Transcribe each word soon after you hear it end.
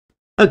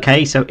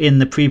Okay, so in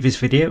the previous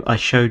video I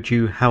showed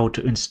you how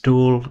to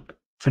install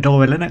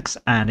Fedora Linux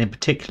and in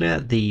particular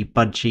the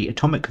Fedora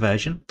Atomic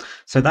version.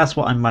 So that's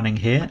what I'm running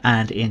here,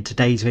 and in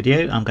today's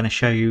video I'm going to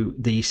show you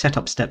the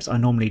setup steps I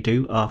normally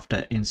do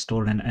after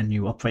installing a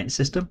new operating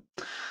system.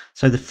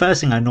 So the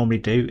first thing I normally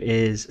do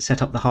is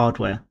set up the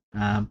hardware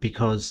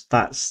because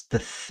that's the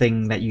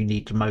thing that you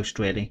need the most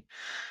really.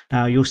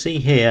 Now you'll see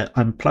here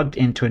I'm plugged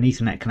into an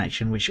Ethernet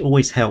connection, which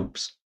always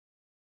helps.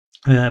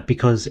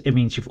 Because it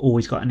means you've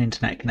always got an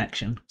internet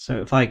connection.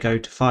 So if I go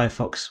to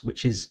Firefox,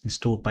 which is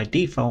installed by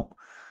default,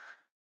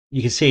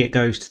 you can see it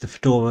goes to the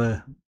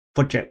Fedora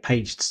project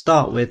page to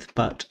start with,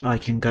 but I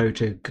can go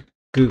to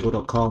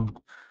google.com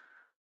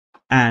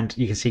and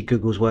you can see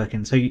Google's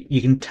working. So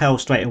you can tell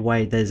straight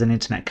away there's an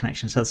internet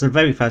connection. So that's the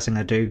very first thing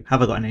I do.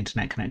 Have I got an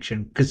internet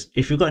connection? Because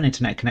if you've got an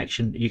internet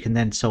connection, you can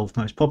then solve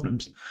most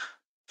problems.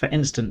 For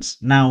instance,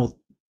 now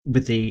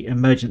with the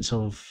emergence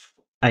of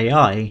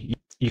AI,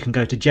 you can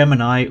go to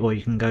Gemini or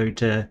you can go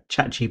to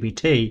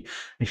ChatGPT.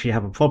 If you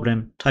have a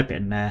problem, type it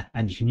in there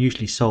and you can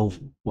usually solve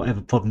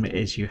whatever problem it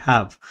is you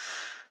have.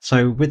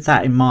 So with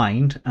that in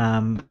mind,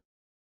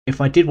 if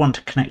I did want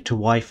to connect to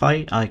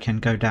Wi-Fi, I can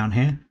go down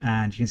here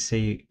and you can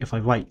see if I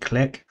right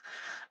click,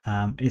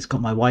 it's got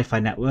my Wi-Fi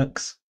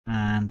networks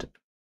and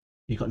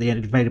you've got the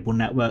available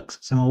networks.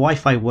 So my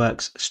Wi-Fi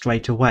works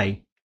straight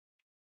away.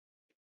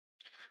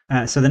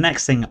 So the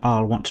next thing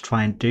I'll want to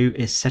try and do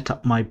is set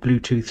up my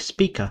Bluetooth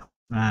speaker.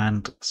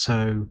 And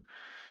so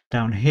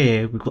down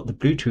here we've got the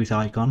Bluetooth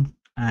icon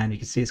and you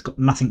can see it's got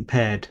nothing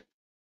paired.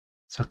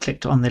 So I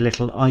clicked on the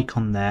little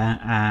icon there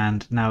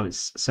and now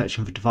it's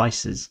searching for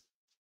devices.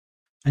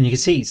 And you can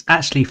see it's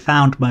actually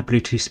found my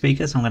Bluetooth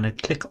speaker. So I'm going to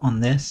click on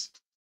this.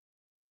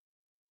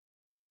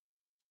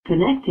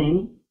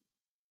 Connecting.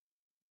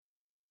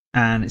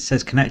 And it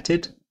says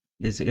connected.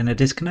 Is it going to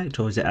disconnect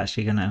or is it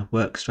actually going to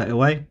work straight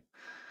away?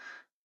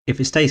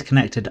 If it stays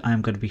connected,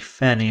 I'm going to be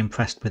fairly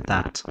impressed with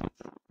that.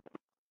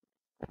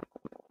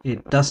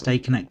 It does stay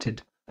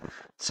connected.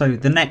 So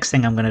the next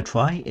thing I'm going to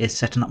try is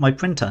setting up my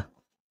printer.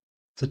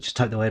 So just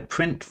type the word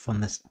print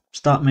from the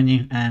start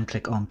menu and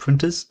click on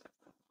printers.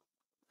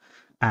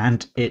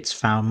 And it's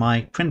found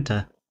my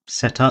printer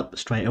set up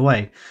straight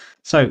away.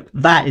 So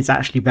that is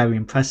actually very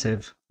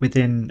impressive.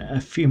 Within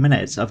a few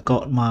minutes, I've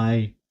got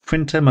my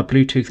printer, my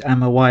Bluetooth and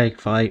my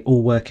Wi-Fi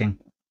all working.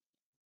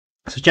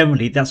 So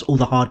generally that's all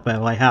the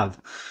hardware I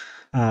have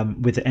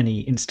with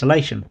any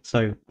installation.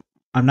 So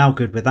I'm now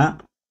good with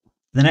that.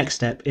 The next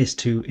step is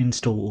to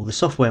install all the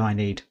software I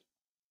need.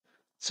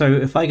 So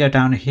if I go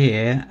down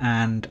here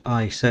and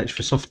I search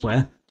for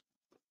software,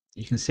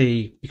 you can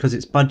see because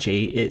it's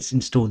Budgie, it's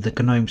installed the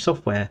GNOME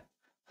software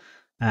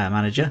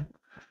manager.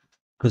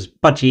 Because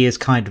Budgie is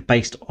kind of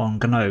based on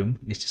GNOME,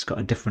 it's just got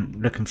a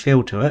different look and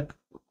feel to it.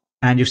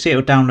 And you'll see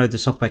it'll download the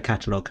software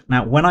catalog.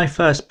 Now, when I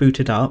first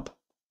booted up,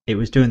 it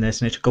was doing this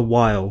and it took a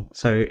while.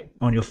 So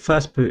on your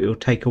first boot, it'll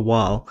take a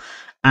while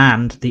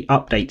and the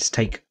updates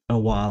take a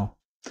while.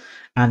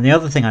 And the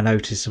other thing I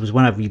noticed was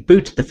when I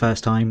rebooted the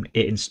first time,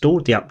 it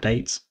installed the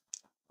updates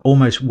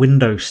almost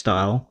Windows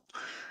style.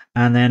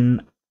 And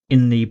then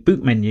in the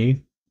boot menu,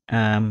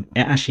 it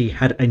actually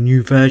had a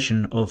new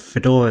version of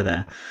Fedora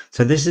there.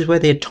 So this is where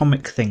the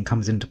Atomic thing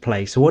comes into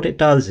play. So what it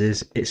does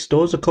is it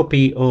stores a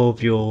copy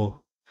of your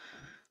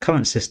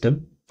current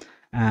system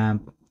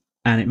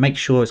and it makes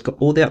sure it's got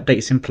all the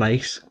updates in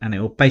place and it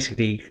will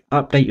basically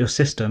update your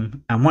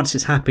system, and once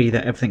it's happy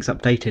that everything's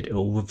updated, it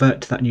will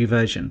revert to that new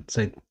version.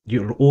 So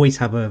you'll always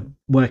have a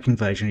working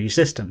version of your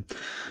system.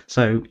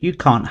 So you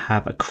can't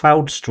have a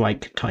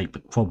CrowdStrike type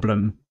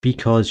problem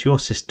because your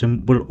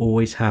system will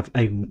always have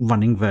a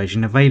running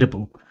version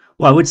available.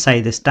 Well, I would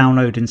say this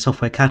downloading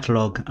software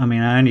catalog, I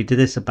mean, I only did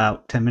this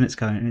about 10 minutes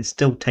ago and it's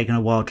still taking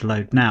a while to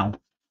load now,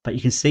 but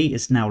you can see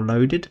it's now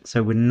loaded.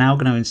 So we're now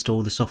going to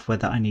install the software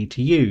that I need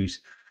to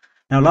use.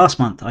 Now, last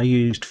month I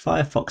used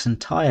Firefox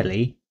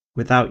entirely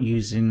without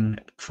using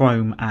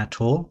Chrome at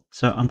all.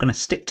 So I'm going to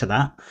stick to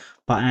that,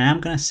 but I am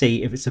going to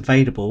see if it's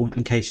available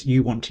in case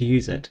you want to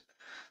use it.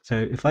 So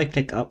if I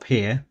click up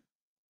here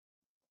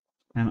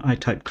and I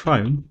type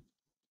Chrome,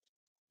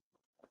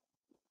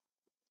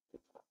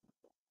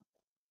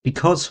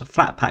 because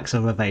Flatpaks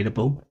are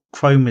available,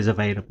 Chrome is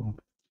available.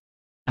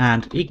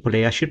 And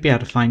equally, I should be able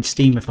to find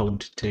Steam if I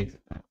wanted to.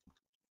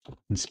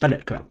 And spell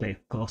it correctly,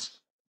 of course.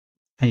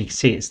 And you can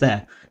see it's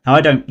there. Now, I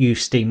don't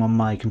use Steam on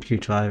my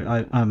computer.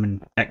 I'm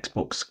an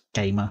Xbox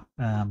gamer.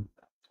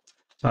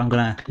 So I'm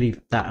going to leave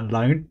that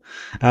alone.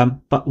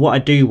 But what I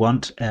do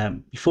want,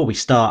 before we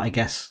start, I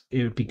guess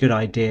it would be a good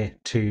idea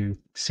to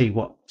see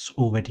what's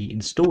already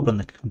installed on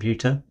the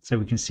computer so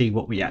we can see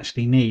what we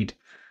actually need.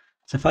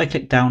 So if I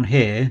click down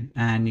here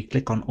and you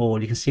click on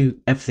all, you can see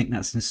everything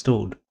that's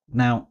installed.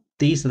 Now,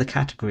 these are the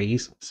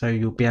categories, so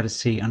you'll be able to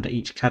see under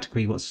each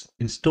category what's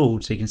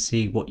installed so you can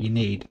see what you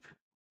need.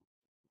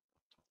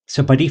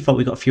 So by default,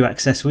 we've got a few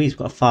accessories. We've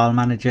got a file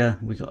manager,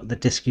 we've got the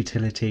disk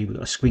utility, we've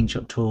got a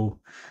screenshot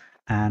tool,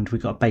 and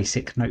we've got a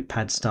basic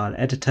notepad style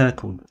editor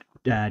called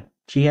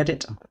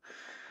gedit.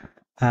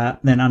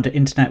 Then under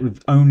internet,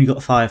 we've only got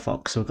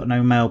Firefox, so we've got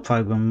no mail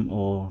program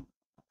or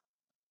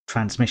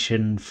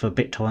transmission for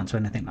BitTorrents or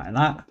anything like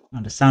that.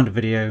 Under sound and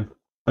video,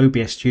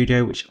 OBS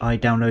Studio, which I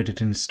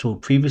downloaded and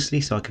installed previously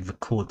so I could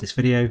record this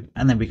video,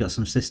 and then we got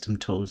some system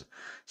tools.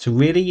 So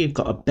really you've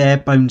got a bare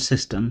bones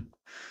system,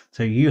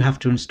 so you have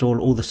to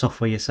install all the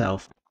software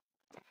yourself.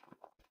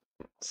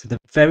 So the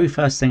very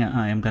first thing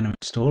I am going to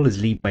install is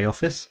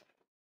LibreOffice.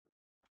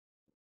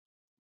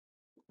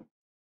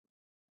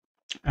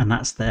 And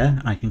that's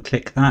there. I can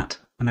click that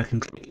and I can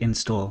click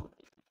install.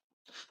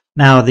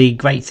 Now the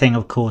great thing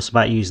of course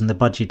about using the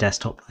budgie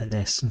desktop like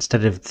this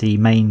instead of the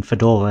main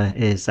Fedora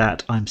is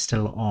that I'm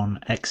still on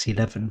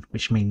X11,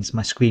 which means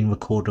my screen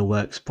recorder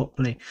works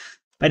properly.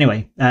 But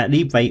anyway,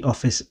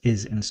 LibreOffice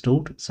is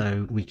installed,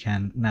 so we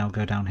can now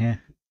go down here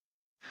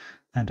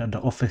and under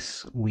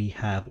Office we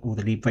have all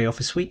the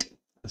LibreOffice suite.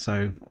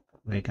 So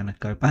we're going to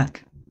go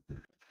back,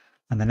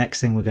 and the next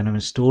thing we're going to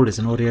install is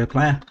an audio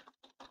player.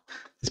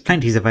 There's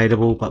plenty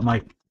available, but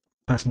my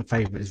personal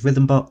favorite is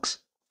Rhythmbox,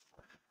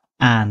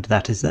 and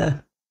that is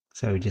there.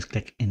 So we just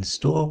click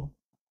install,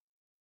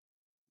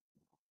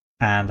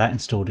 and that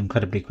installed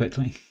incredibly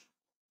quickly.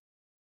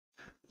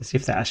 Let's see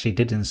if that actually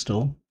did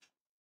install,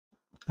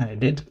 and it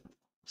did,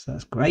 so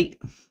that's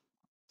great.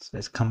 So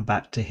let's come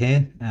back to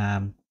here.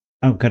 I'm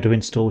going to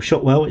install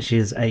Shotwell, which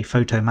is a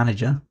photo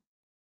manager.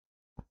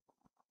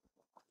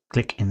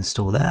 Click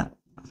install there,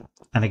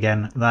 and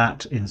again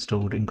that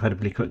installed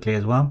incredibly quickly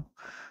as well.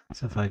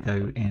 So if I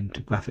go into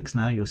graphics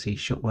now, you'll see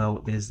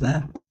Shotwell is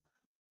there.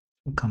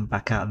 We'll come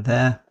back out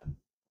there,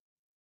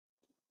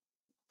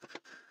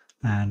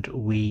 and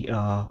we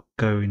are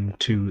going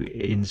to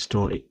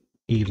install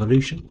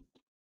Evolution.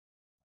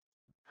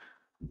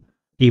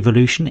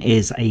 Evolution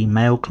is a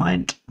mail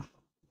client.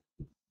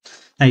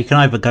 Now you can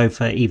either go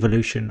for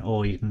Evolution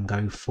or you can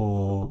go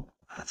for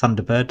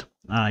Thunderbird.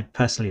 I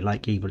personally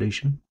like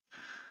Evolution.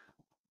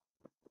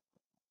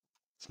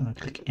 So I'll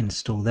click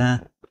install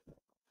there,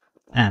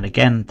 and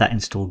again that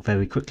installed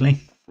very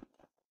quickly.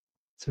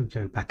 So we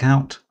go back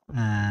out,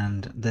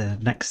 and the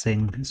next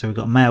thing, so we've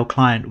got a mail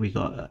client, we've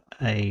got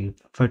a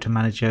photo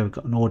manager, we've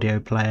got an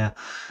audio player,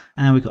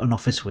 and we've got an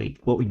office suite.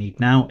 What we need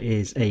now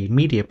is a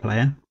media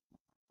player.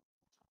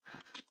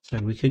 So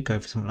we could go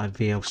for something like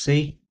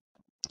VLC.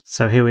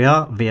 So here we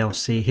are,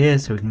 VLC here,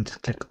 so we can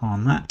just click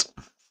on that.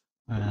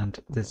 And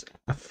there's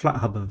a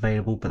FlatHub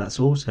available, but that's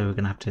all, so we're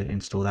going to have to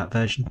install that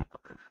version.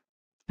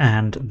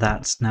 And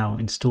that's now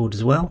installed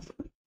as well.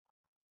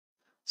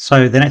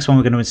 So the next one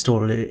we're going to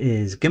install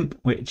is GIMP,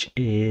 which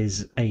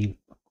is a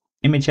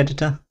image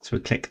editor. So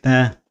we click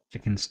there,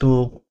 click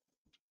install.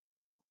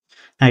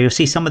 Now you'll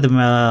see some of them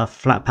are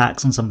flat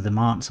packs and some of them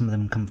aren't. Some of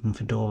them come from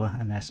Fedora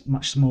and they're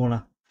much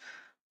smaller.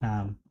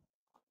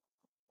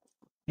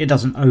 It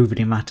doesn't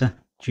overly matter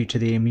due to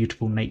the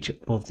immutable nature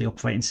of the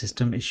operating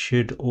system. It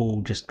should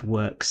all just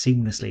work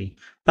seamlessly.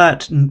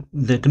 But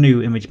the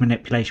GNU image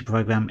manipulation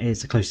program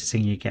is the closest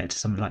thing you get to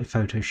something like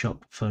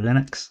Photoshop for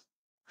Linux.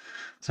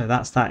 So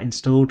that's that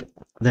installed.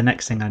 The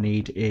next thing I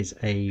need is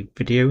a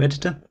video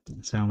editor.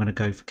 So I'm going to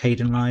go for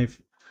Kdenlive.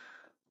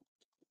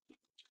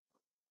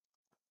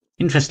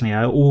 Interestingly,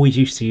 I always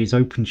used to use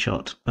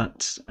OpenShot,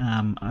 but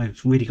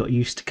I've really got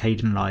used to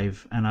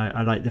Kdenlive and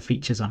I like the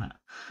features on it.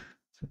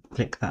 So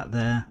click that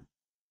there.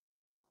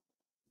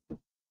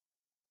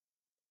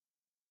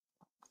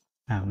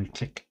 And we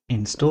click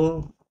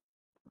install.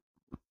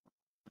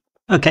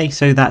 Okay,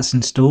 so that's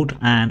installed,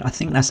 and I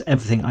think that's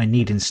everything I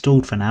need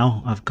installed for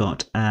now. I've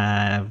got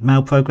a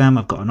mail program,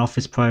 I've got an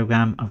office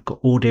program, I've got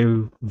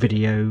audio,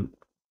 video,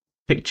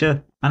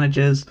 picture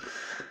managers,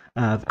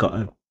 I've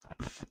got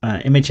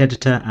an image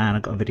editor, and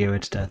I've got a video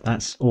editor.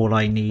 That's all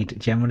I need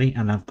generally,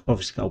 and I've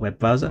obviously got a web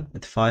browser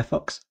with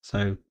Firefox,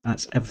 so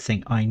that's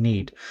everything I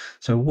need.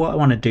 So what I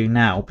want to do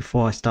now,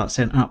 before I start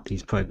setting up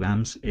these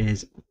programs,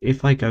 is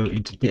if I go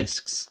into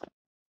disks,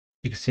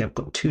 you can see I've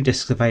got 2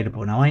 disks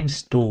available. Now I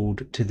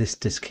installed to this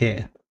disk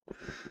here,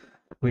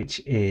 which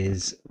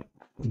is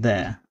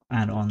there,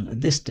 and on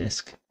this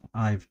disk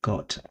I've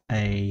got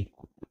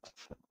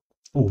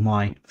all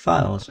my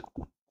files,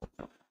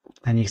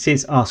 and you can see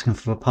it's asking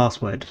for a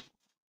password,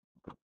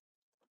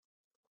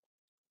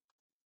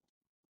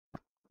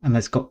 and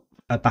it's got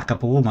a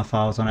backup of all my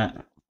files on it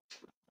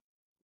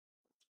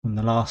from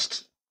the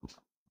last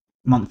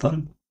month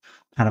on.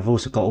 And I've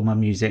also got all my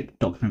music,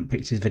 document,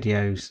 pictures,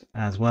 videos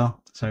as well.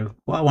 So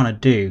what I want to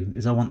do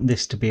is I want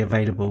this to be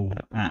available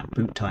at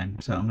boot time.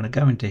 So I'm going to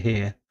go into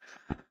here.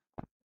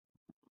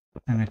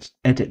 I'm going to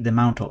edit the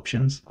mount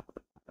options.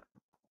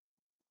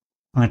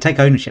 I'm going to take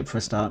ownership for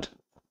a start.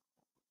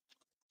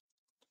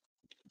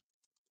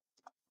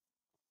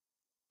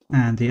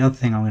 And the other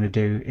thing I'm going to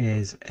do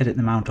is edit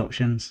the mount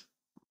options.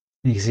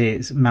 You can see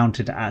it's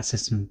mounted at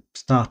system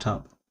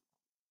startup.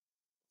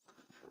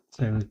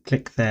 So we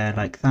click there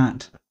like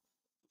that.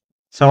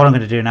 So what I'm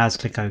going to do now is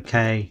click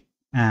OK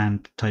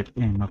and type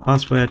in my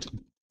password.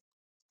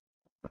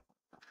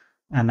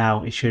 And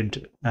now it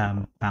should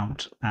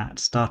mount at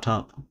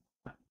startup.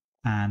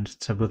 And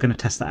so we're going to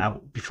test that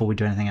out before we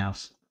do anything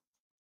else.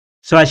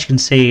 So as you can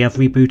see, I've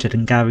rebooted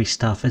and gallery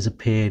stuff has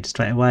appeared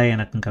straight away,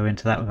 and I can go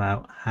into that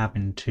without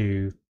having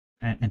to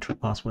enter a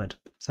password.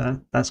 So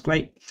that's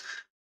great.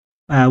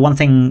 One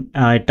thing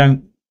I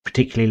don't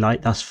particularly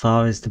like thus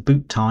far is the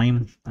boot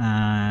time.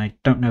 I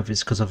don't know if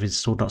it's because I've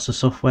installed lots of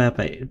software,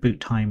 but boot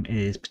time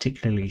is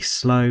particularly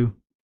slow.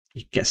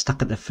 You get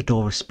stuck at the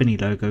Fedora Spinny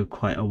logo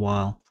quite a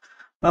while.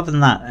 But other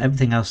than that,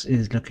 everything else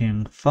is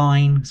looking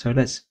fine. So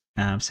let's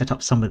set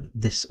up some of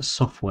this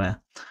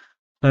software.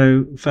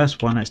 So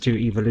first one, let's do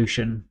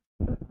evolution.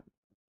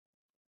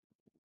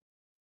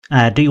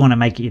 Do you want to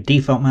make it your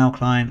default mail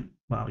client?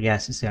 Well,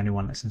 yes, it's the only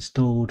one that's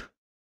installed.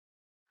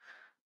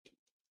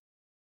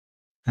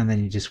 And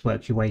then you just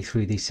work your way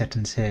through these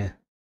settings here.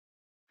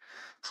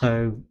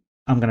 So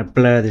I'm going to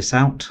blur this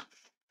out.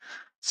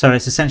 So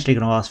it's essentially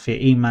going to ask for your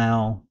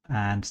email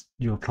and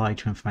your reply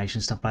to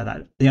information, stuff like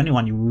that. The only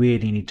one you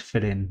really need to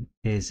fill in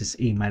is this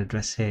email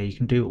address here. You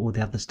can do all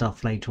the other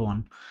stuff later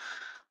on,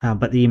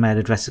 but the email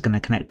address is going to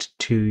connect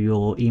to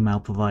your email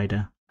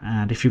provider.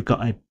 And if you've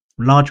got a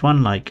large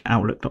one like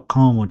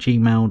outlook.com or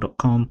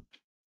gmail.com,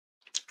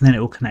 then it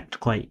will connect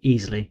quite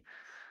easily.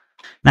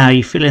 Now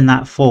you fill in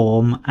that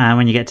form, and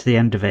when you get to the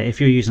end of it, if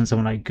you're using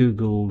someone like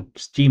Google's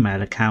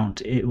Gmail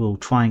account, it will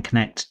try and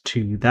connect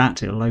to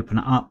that. It'll open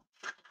it up,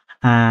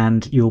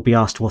 and you'll be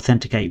asked to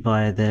authenticate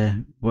via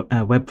the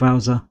web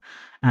browser.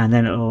 And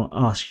then it'll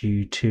ask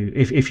you to,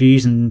 if you're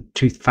using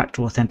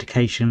two-factor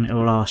authentication, it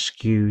will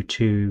ask you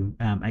to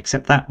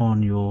accept that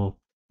on your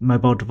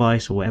mobile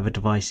device or whatever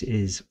device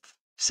is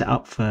set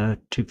up for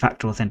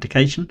two-factor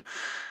authentication.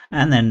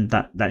 And then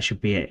that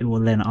should be it. It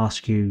will then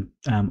ask you,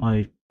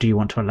 do you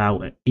want to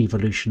allow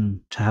Evolution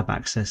to have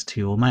access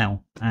to your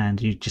mail?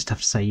 And you just have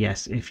to say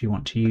yes if you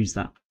want to use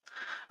that.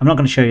 I'm not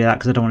going to show you that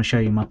because I don't want to show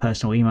you my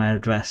personal email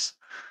address,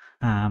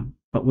 but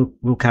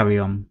we'll carry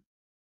on.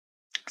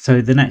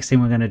 So the next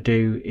thing we're going to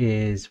do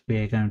is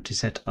we're going to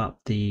set up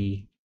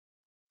the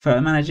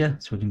photo manager.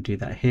 So we can do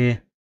that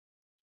here.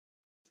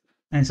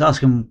 And it's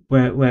asking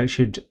where it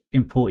should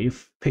import your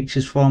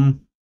pictures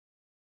from.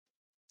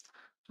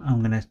 I'm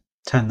going to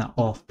turn that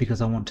off because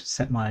I want to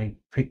set my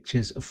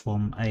pictures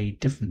from a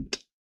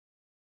different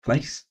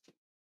place.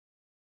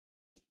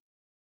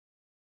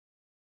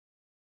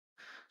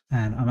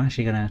 And I'm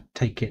actually going to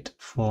take it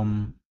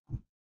from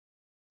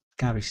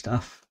gallery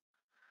stuff.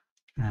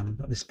 We've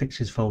got this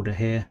pictures folder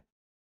here.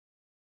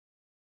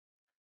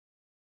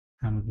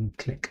 And we can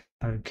click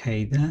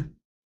OK there.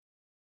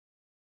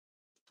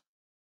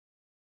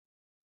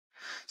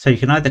 So you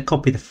can either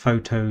copy the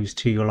photos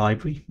to your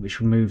library,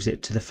 which moves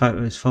it to the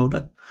photos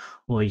folder,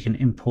 or you can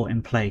import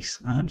in place.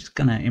 I'm just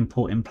going to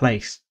import in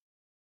place.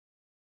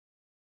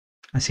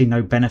 I see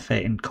no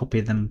benefit in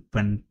copying them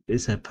when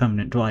it's a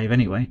permanent drive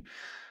anyway.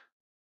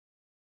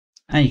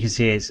 And you can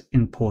see it's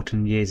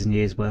importing years and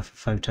years worth of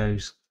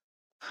photos.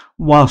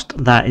 Whilst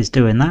that is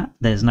doing that,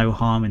 there's no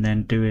harm in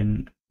then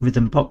doing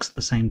Rhythmbox at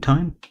the same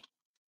time.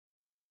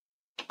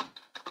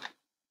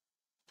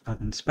 I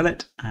can spell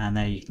it, and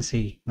there you can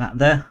see that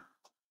there.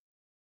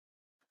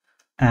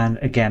 And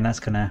again, that's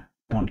going to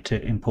want to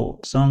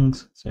import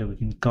songs. So we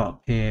can go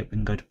up here, we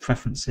can go to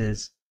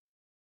preferences,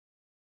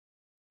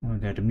 we'll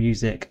go to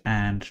music,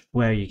 and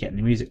where are you getting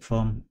the music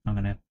from? I'm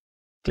going to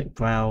click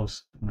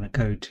browse. I'm going to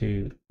go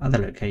to other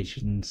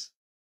locations.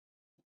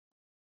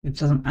 It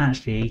doesn't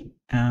actually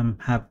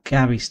have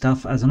gallery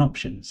stuff as an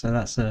option. So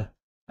that's a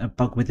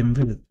bug within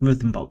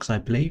Rhythmbox, I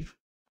believe.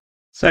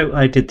 So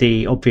I did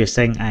the obvious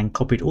thing and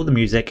copied all the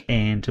music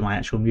into my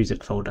actual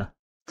music folder.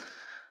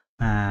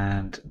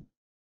 And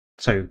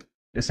so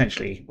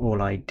essentially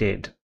all I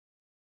did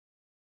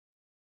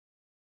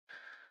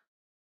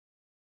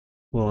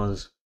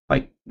was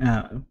went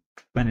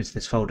into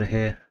this folder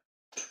here,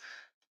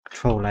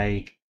 Control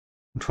A,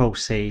 Control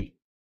C,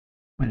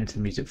 went into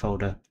the music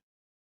folder,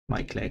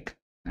 right click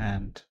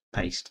and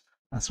paste.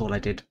 That's all I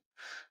did.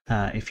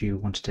 If you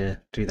wanted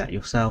to do that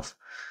yourself.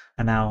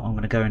 And now I'm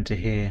going to go into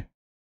here.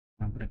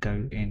 I'm going to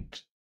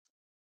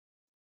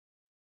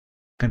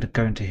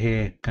go into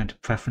here, go into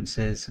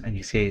preferences, and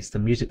you see it's the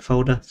music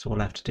folder. So all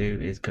I have to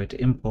do is go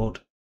to import.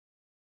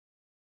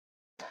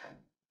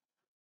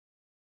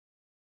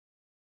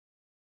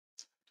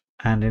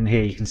 And in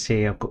here you can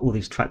see I've got all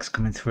these tracks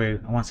coming through.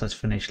 And once I've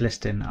finished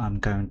listing, I'm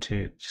going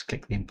to just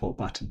click the import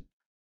button.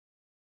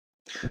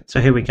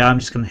 So here we go. I'm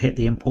just going to hit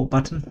the import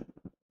button.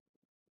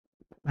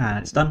 And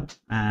it's done.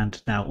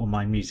 And now all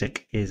my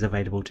music is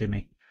available to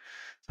me.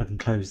 So I can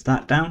close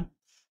that down.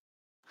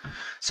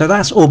 So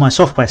that's all my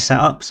software set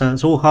up. So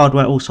it's all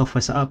hardware, all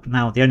software set up.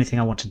 Now the only thing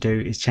I want to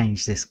do is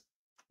change this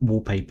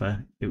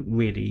wallpaper. It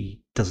really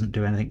doesn't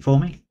do anything for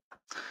me.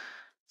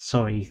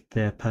 Sorry,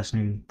 the person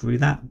who drew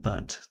that,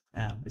 but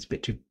it's a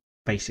bit too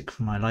basic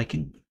for my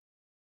liking.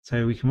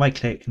 So we can right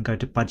click and go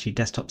to Budgie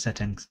desktop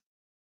settings.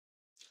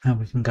 And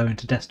we can go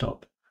into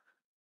desktop.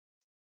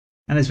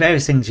 And there's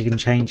various things you can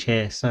change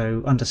here.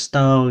 So under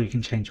style, you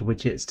can change your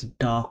widgets to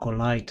dark or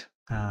light.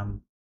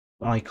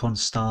 Icon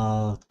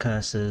style,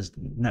 cursors,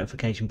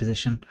 notification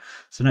position.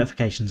 So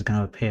notifications are going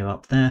to appear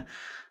up there.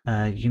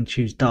 You can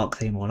choose dark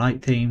theme or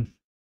light theme.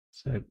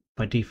 So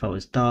by default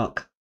it's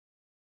dark.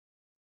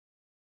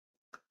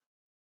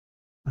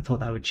 I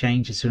thought that would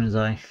change as soon as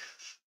I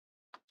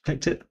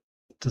clicked it.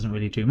 Doesn't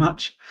really do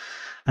much.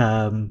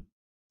 Then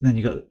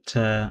you got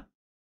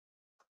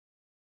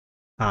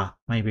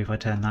maybe if I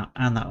turn that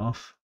and that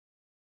off,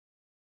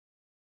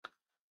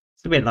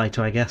 it's a bit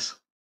lighter, I guess.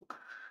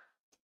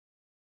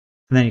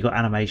 And then you've got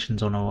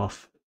animations on or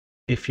off.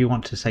 If you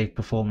want to save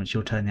performance,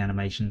 you'll turn the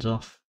animations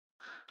off.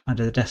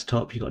 Under the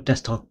desktop, you've got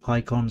desktop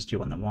icons. Do you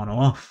want them on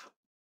or off?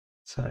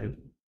 So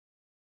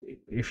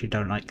if you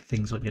don't like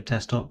things on your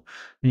desktop,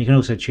 then you can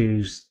also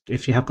choose,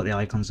 if you have got the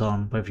icons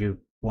on, whether you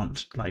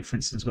want, like for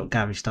instance, got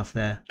Gary stuff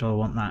there. Do I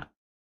want that?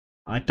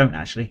 I don't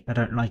actually. I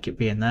don't like it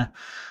being there.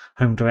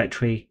 Home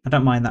directory, I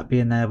don't mind that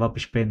being there.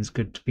 Rubbish bin's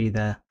good to be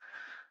there.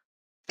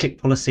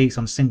 Click policies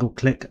on single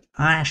click.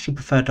 I actually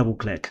prefer double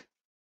click.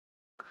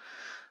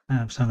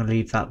 So I'm going to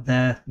leave that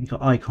there. You've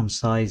got icon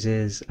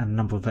sizes and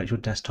number of virtual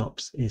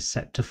desktops is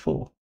set to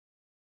 4.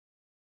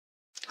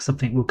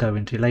 Something we'll go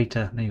into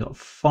later. Then you've got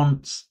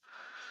fonts,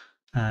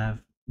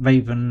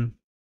 Raven.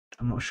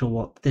 I'm not sure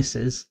what this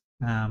is.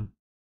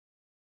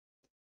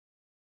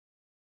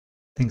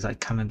 Things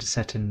like calendar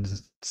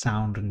settings,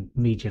 sound and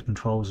media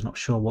controls. Not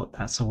sure what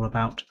that's all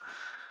about.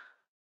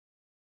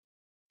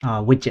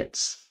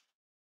 Widgets.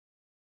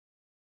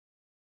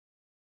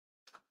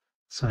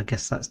 So I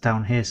guess that's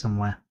down here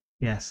somewhere.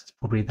 Yes, it's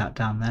probably that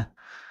down there.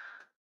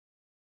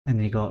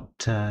 And you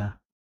got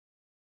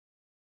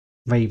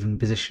Raven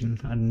position.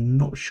 I'm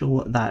not sure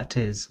what that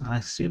is. I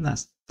assume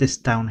that's this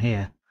down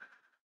here.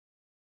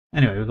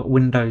 Anyway, we've got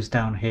Windows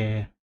down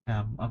here.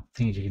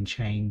 Things you can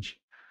change.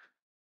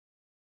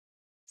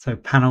 So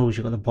panels,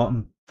 you've got the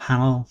bottom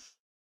panel.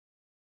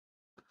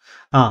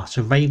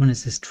 So Raven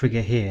is this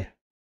trigger here.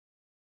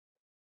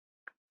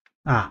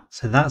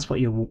 So that's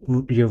what your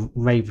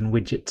Raven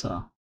widgets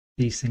are.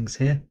 These things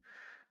here.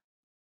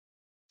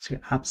 So you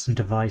got apps and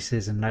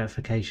devices and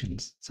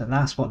notifications. So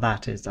that's what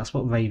that is. That's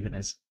what Raven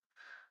is.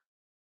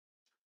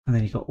 And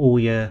then you've got all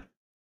your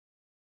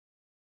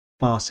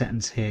bar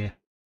settings here.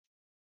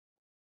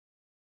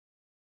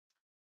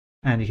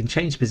 And you can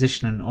change the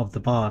positioning of the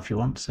bar if you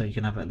want. So you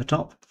can have it at the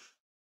top,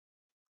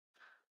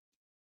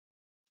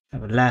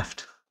 have it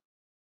left,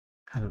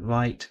 have it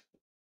right,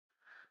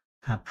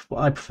 have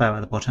what I prefer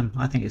at the bottom.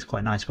 I think it's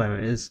quite nice where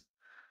it is.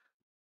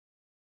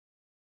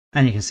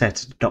 And you can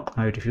set it to dock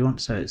mode if you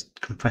want, so it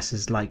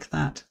compresses like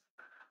that.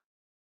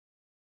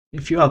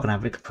 If you are going to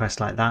have it compressed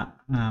like that,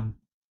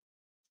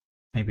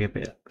 maybe a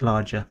bit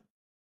larger.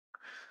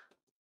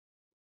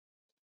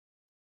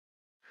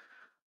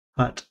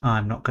 But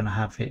I'm not going to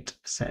have it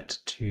set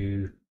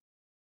to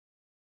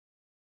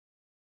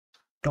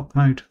dock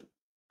mode.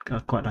 I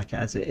quite like it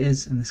as it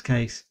is in this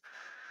case.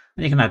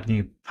 And you can add a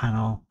new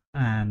panel,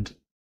 and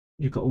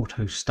you've got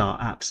auto start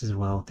apps as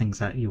well, things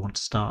that you want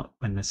to start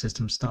when the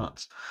system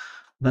starts.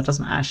 That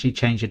doesn't actually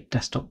change your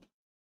desktop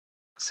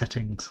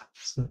settings.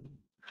 So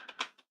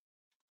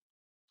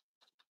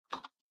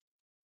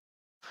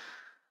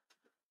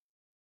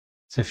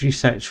if you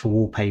search for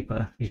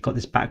wallpaper, you've got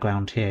this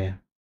background here,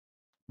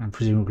 and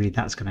presumably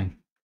that's going to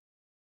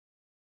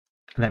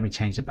let me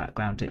change the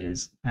background. It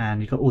is, and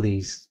you've got all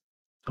these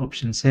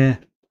options here.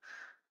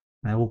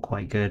 They're all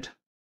quite good.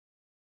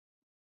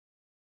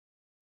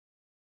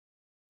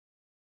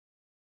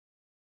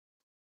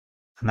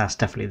 And that's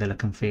definitely the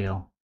look and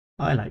feel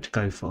I like to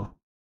go for.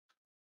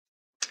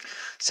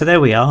 So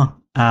there we are.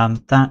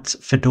 That's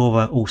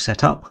Fedora all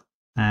set up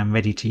and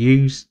ready to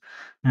use.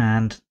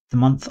 And the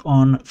month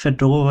on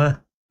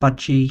Fedora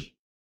Budgie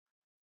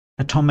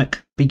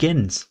Atomic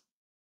begins.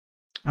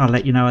 I'll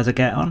let you know as I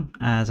get on,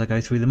 as I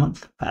go through the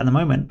month. But at the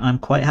moment, I'm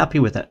quite happy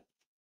with it.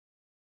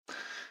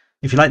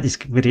 If you like this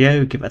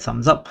video, give it a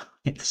thumbs up,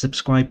 hit the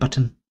subscribe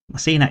button. I'll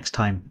see you next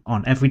time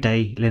on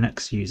Everyday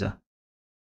Linux User.